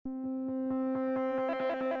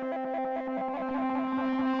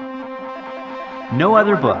No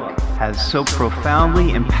other book has so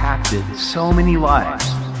profoundly impacted so many lives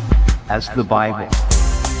as the Bible.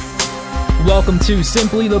 Welcome to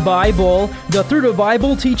Simply the Bible, the Through the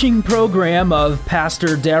Bible teaching program of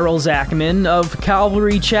Pastor Daryl Zachman of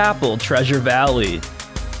Calvary Chapel, Treasure Valley.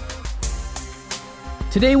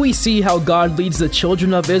 Today we see how God leads the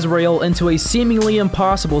children of Israel into a seemingly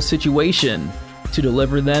impossible situation to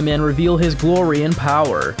deliver them and reveal His glory and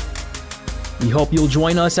power. We hope you'll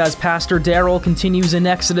join us as Pastor Daryl continues in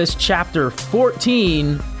Exodus chapter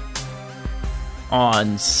 14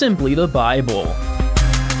 on Simply the Bible.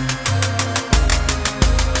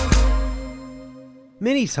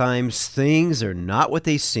 Many times things are not what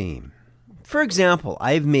they seem. For example,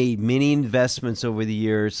 I've made many investments over the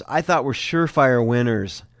years I thought were surefire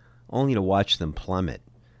winners, only to watch them plummet.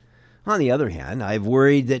 On the other hand, I've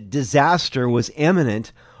worried that disaster was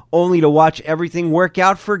imminent, only to watch everything work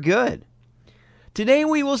out for good. Today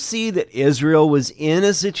we will see that Israel was in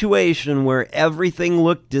a situation where everything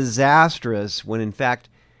looked disastrous when in fact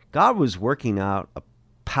God was working out a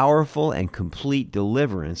powerful and complete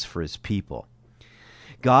deliverance for His people.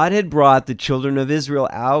 God had brought the children of Israel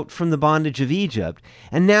out from the bondage of Egypt,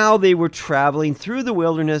 and now they were traveling through the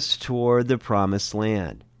wilderness toward the promised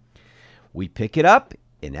land. We pick it up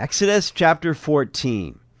in Exodus chapter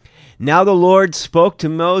 14. Now the Lord spoke to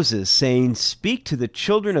Moses, saying, "Speak to the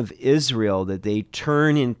children of Israel that they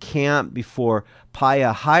turn in camp before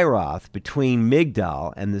Pi-hahiroth, between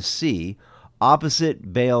Migdal and the sea,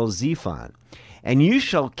 opposite Baal-zephon, and you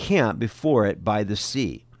shall camp before it by the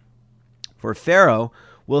sea. For Pharaoh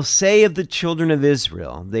will say of the children of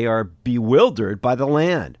Israel, they are bewildered by the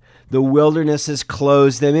land. The wilderness has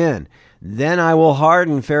closed them in. Then I will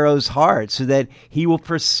harden Pharaoh's heart so that he will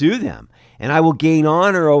pursue them. And I will gain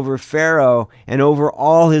honor over Pharaoh and over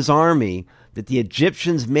all his army, that the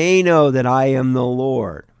Egyptians may know that I am the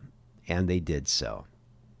Lord." And they did so.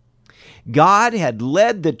 God had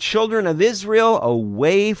led the children of Israel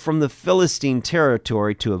away from the Philistine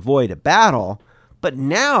territory to avoid a battle, but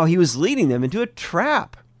now He was leading them into a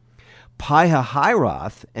trap.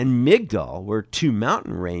 Pi-hahiroth and Migdal were two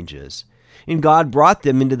mountain ranges, and God brought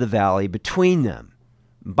them into the valley between them.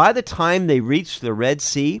 By the time they reached the Red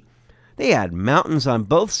Sea, they had mountains on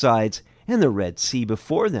both sides and the Red Sea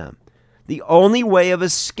before them. The only way of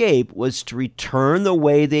escape was to return the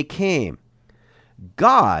way they came.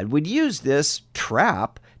 God would use this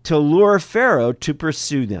trap to lure Pharaoh to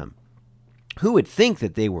pursue them. Who would think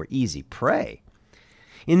that they were easy prey?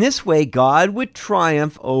 In this way, God would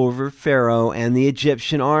triumph over Pharaoh and the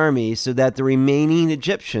Egyptian army so that the remaining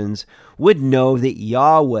Egyptians would know that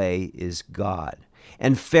Yahweh is God,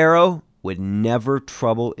 and Pharaoh would never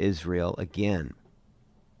trouble Israel again.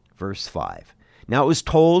 Verse 5. Now it was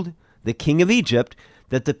told the king of Egypt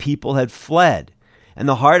that the people had fled, and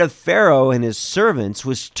the heart of Pharaoh and his servants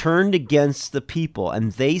was turned against the people,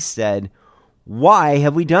 and they said, "Why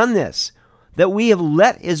have we done this, that we have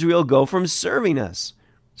let Israel go from serving us?"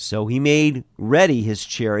 So he made ready his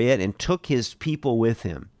chariot and took his people with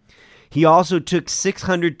him. He also took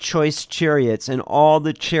 600 choice chariots and all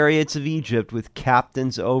the chariots of Egypt with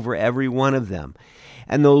captains over every one of them.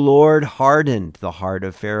 And the Lord hardened the heart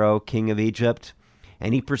of Pharaoh, king of Egypt,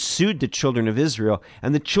 and he pursued the children of Israel.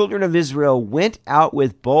 And the children of Israel went out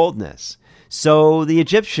with boldness. So the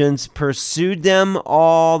Egyptians pursued them,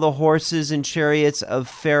 all the horses and chariots of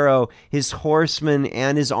Pharaoh, his horsemen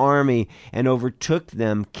and his army, and overtook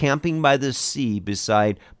them, camping by the sea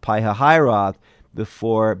beside Pi-hahiroth,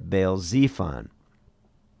 before Baal-zephon.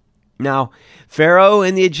 Now, Pharaoh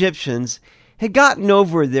and the Egyptians had gotten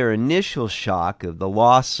over their initial shock of the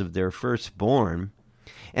loss of their firstborn,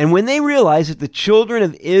 and when they realized that the children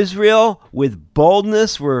of Israel with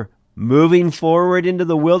boldness were moving forward into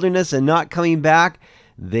the wilderness and not coming back,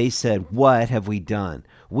 they said, "What have we done?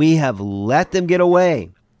 We have let them get away."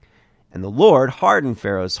 And the Lord hardened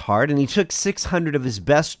Pharaoh's heart, and he took 600 of his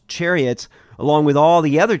best chariots along with all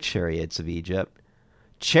the other chariots of Egypt.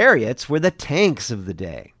 Chariots were the tanks of the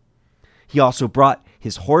day. He also brought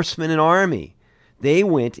his horsemen and army. They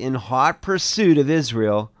went in hot pursuit of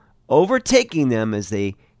Israel, overtaking them as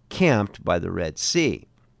they camped by the Red Sea.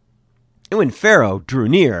 And when Pharaoh drew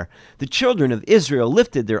near, the children of Israel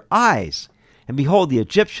lifted their eyes, and behold, the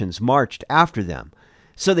Egyptians marched after them.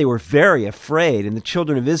 So they were very afraid, and the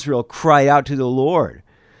children of Israel cried out to the Lord.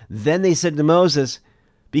 Then they said to Moses,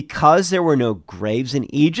 "Because there were no graves in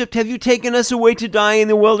Egypt, have you taken us away to die in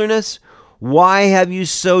the wilderness? Why have you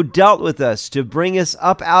so dealt with us to bring us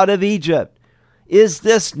up out of Egypt? Is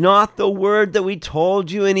this not the word that we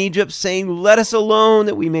told you in Egypt, saying, 'Let us alone,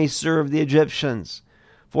 that we may serve the Egyptians'?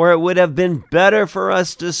 For it would have been better for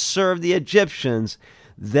us to serve the Egyptians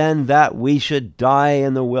than that we should die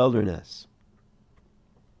in the wilderness.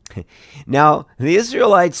 Now, the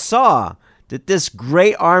Israelites saw that this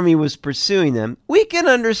great army was pursuing them. We can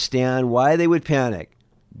understand why they would panic.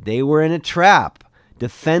 They were in a trap,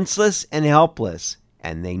 defenseless and helpless,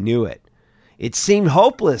 and they knew it. It seemed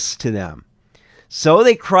hopeless to them. So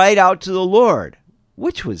they cried out to the Lord,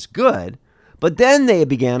 which was good, but then they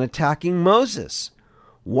began attacking Moses.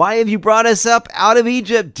 Why have you brought us up out of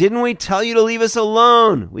Egypt? Didn't we tell you to leave us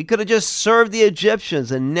alone? We could have just served the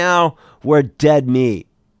Egyptians, and now we're dead meat.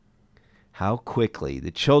 How quickly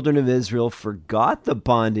the children of Israel forgot the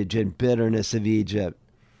bondage and bitterness of Egypt.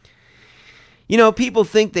 You know, people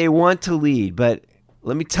think they want to lead, but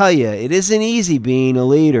let me tell you, it isn't easy being a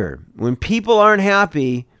leader. When people aren't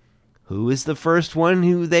happy, who is the first one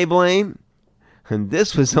who they blame? And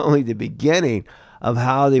this was only the beginning of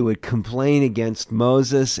how they would complain against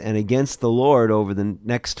Moses and against the Lord over the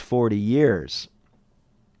next 40 years.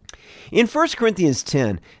 In 1 Corinthians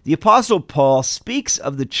 10, the Apostle Paul speaks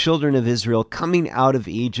of the children of Israel coming out of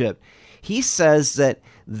Egypt. He says that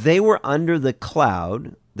they were under the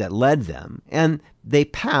cloud that led them, and they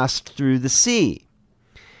passed through the sea.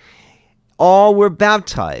 All were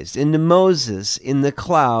baptized into Moses in the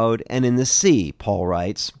cloud and in the sea, Paul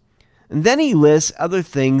writes. And then he lists other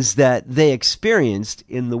things that they experienced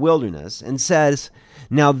in the wilderness and says,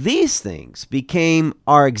 now these things became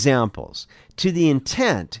our examples, to the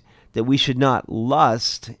intent that we should not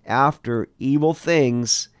lust after evil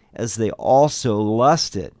things as they also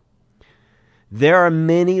lusted. There are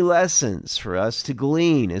many lessons for us to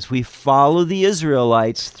glean as we follow the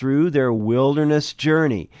Israelites through their wilderness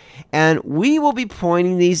journey, and we will be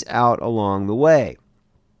pointing these out along the way.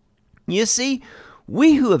 You see,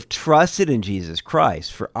 we who have trusted in Jesus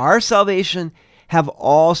Christ for our salvation have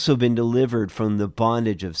also been delivered from the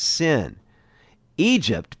bondage of sin.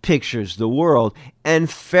 Egypt pictures the world, and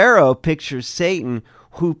Pharaoh pictures Satan,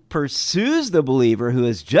 who pursues the believer who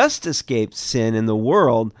has just escaped sin in the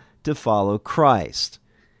world to follow Christ.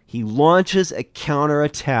 He launches a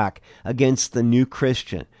counterattack against the new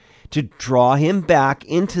Christian to draw him back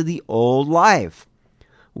into the old life.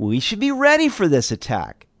 We should be ready for this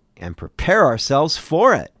attack and prepare ourselves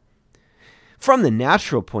for it. From the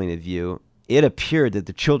natural point of view, it appeared that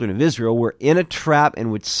the children of Israel were in a trap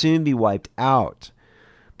and would soon be wiped out.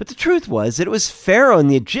 But the truth was that it was Pharaoh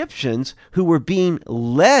and the Egyptians who were being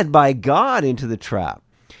led by God into the trap.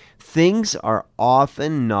 Things are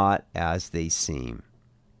often not as they seem.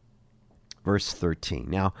 Verse 13.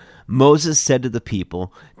 Now Moses said to the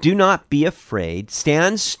people, do not be afraid.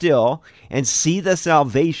 Stand still and see the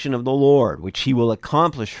salvation of the Lord, which he will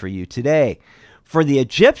accomplish for you today. For the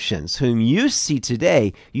Egyptians whom you see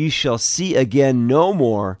today, you shall see again no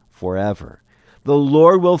more forever. The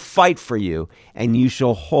Lord will fight for you, and you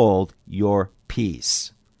shall hold your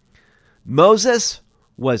peace. Moses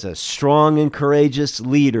was a strong and courageous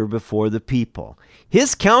leader before the people.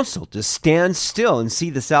 His counsel to stand still and see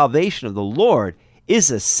the salvation of the Lord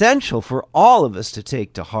is essential for all of us to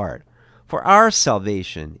take to heart. For our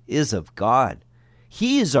salvation is of God.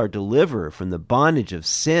 He is our deliverer from the bondage of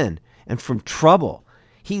sin and from trouble.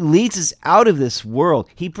 He leads us out of this world.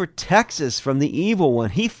 He protects us from the evil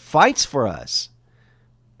one. He fights for us.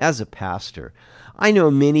 As a pastor, I know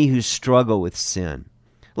many who struggle with sin.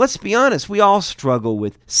 Let's be honest, we all struggle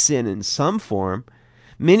with sin in some form.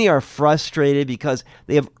 Many are frustrated because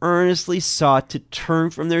they have earnestly sought to turn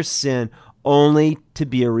from their sin only to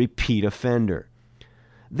be a repeat offender.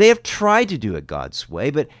 They have tried to do it God's way,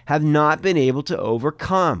 but have not been able to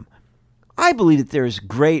overcome. I believe that there is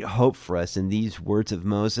great hope for us in these words of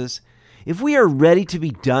Moses. If we are ready to be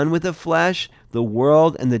done with the flesh, the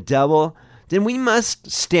world, and the devil, then we must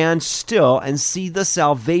stand still and see the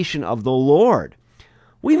salvation of the Lord.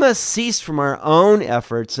 We must cease from our own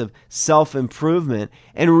efforts of self-improvement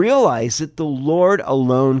and realize that the Lord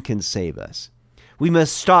alone can save us. We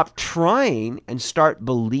must stop trying and start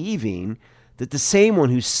believing that the same one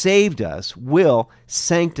who saved us will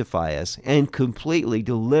sanctify us and completely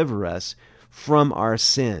deliver us from our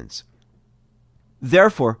sins.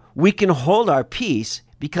 Therefore, we can hold our peace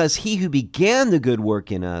because he who began the good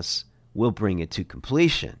work in us will bring it to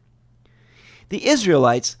completion. The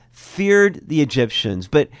Israelites feared the Egyptians,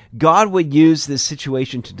 but God would use this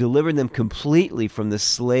situation to deliver them completely from the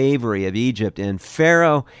slavery of Egypt and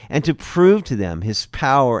Pharaoh and to prove to them his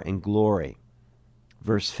power and glory.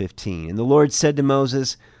 Verse 15, and the Lord said to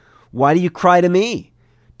Moses, why do you cry to me?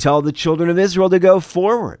 Tell the children of Israel to go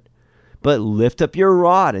forward, but lift up your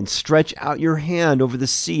rod and stretch out your hand over the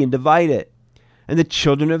sea and divide it. And the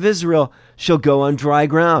children of Israel shall go on dry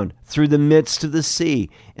ground through the midst of the sea,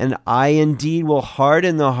 and I indeed will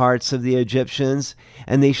harden the hearts of the Egyptians,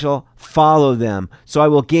 and they shall follow them. So I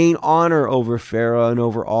will gain honor over Pharaoh and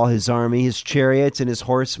over all his army, his chariots and his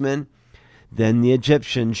horsemen. Then the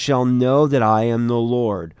Egyptians shall know that I am the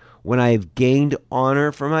Lord, when I have gained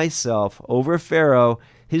honor for myself over Pharaoh,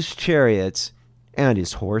 his chariots, and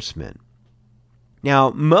his horsemen."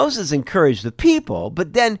 Now Moses encouraged the people,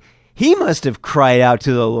 but then he must have cried out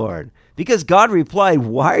to the Lord, because God replied,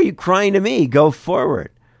 "Why are you crying to me? Go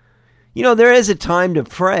forward." You know, there is a time to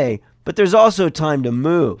pray, but there's also a time to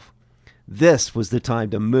move. This was the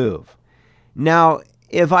time to move. Now,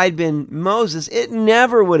 if I'd been Moses, it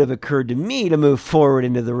never would have occurred to me to move forward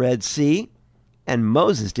into the Red Sea. And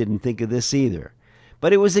Moses didn't think of this either.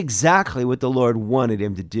 But it was exactly what the Lord wanted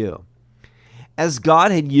him to do. As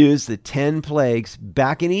God had used the 10 plagues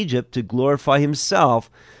back in Egypt to glorify himself,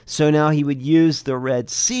 so now he would use the Red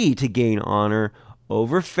Sea to gain honor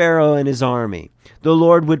over Pharaoh and his army. The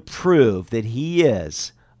Lord would prove that he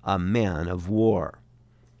is a man of war.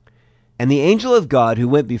 And the angel of God who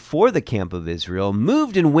went before the camp of Israel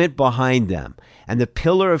moved and went behind them, and the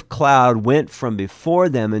pillar of cloud went from before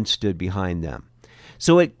them and stood behind them.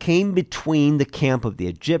 So it came between the camp of the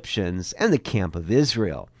Egyptians and the camp of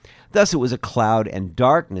Israel. Thus it was a cloud and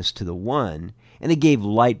darkness to the one, and it gave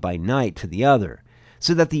light by night to the other,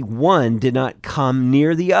 so that the one did not come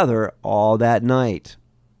near the other all that night.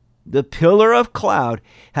 The pillar of cloud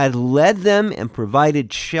had led them and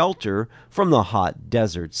provided shelter from the hot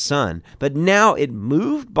desert sun, but now it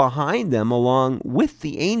moved behind them along with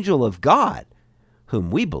the angel of God, whom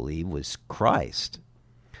we believe was Christ.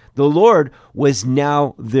 The Lord was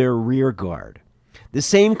now their rear guard. The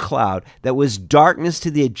same cloud that was darkness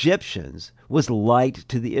to the Egyptians was light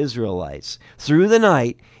to the Israelites. Through the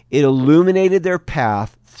night, it illuminated their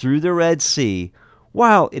path through the Red Sea,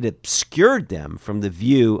 while it obscured them from the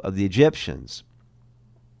view of the Egyptians.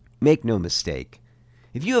 Make no mistake,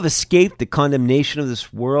 if you have escaped the condemnation of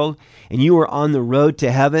this world and you are on the road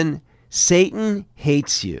to heaven, Satan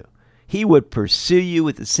hates you. He would pursue you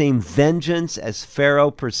with the same vengeance as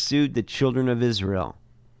Pharaoh pursued the children of Israel.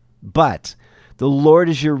 But the Lord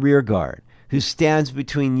is your rear guard, who stands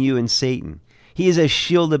between you and Satan. He is a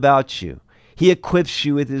shield about you. He equips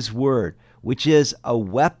you with his word, which is a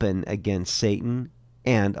weapon against Satan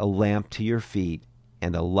and a lamp to your feet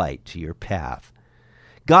and a light to your path.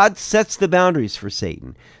 God sets the boundaries for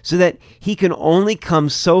Satan so that he can only come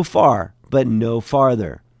so far, but no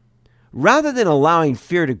farther. Rather than allowing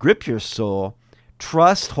fear to grip your soul,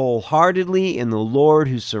 trust wholeheartedly in the Lord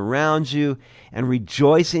who surrounds you and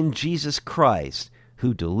rejoice in Jesus Christ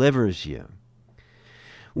who delivers you.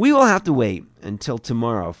 We will have to wait until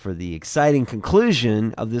tomorrow for the exciting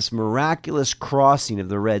conclusion of this miraculous crossing of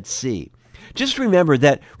the Red Sea. Just remember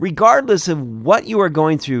that regardless of what you are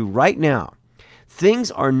going through right now,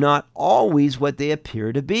 things are not always what they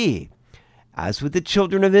appear to be. As with the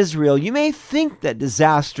children of Israel, you may think that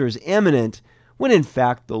disaster is imminent when in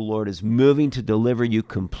fact the Lord is moving to deliver you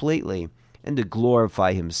completely and to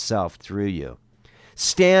glorify himself through you.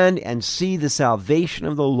 Stand and see the salvation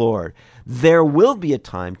of the Lord. There will be a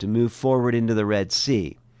time to move forward into the Red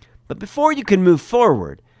Sea. But before you can move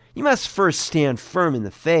forward, you must first stand firm in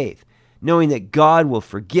the faith, knowing that God will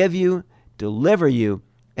forgive you, deliver you,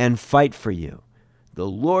 and fight for you. The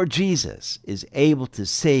Lord Jesus is able to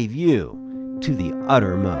save you to the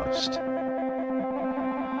uttermost.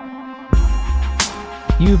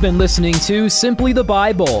 You've been listening to Simply the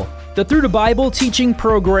Bible, the Through the Bible teaching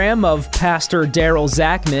program of Pastor Daryl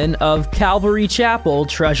Zachman of Calvary Chapel,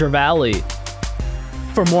 Treasure Valley.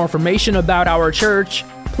 For more information about our church,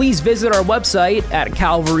 please visit our website at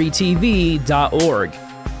calvarytv.org.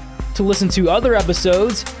 To listen to other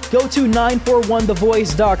episodes, go to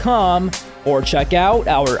 941thevoice.com or check out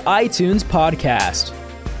our iTunes podcast.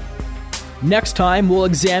 Next time, we'll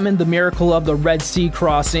examine the miracle of the Red Sea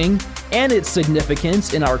crossing and its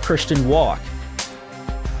significance in our Christian walk.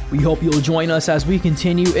 We hope you'll join us as we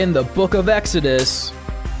continue in the book of Exodus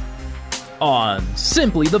on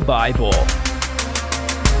Simply the Bible.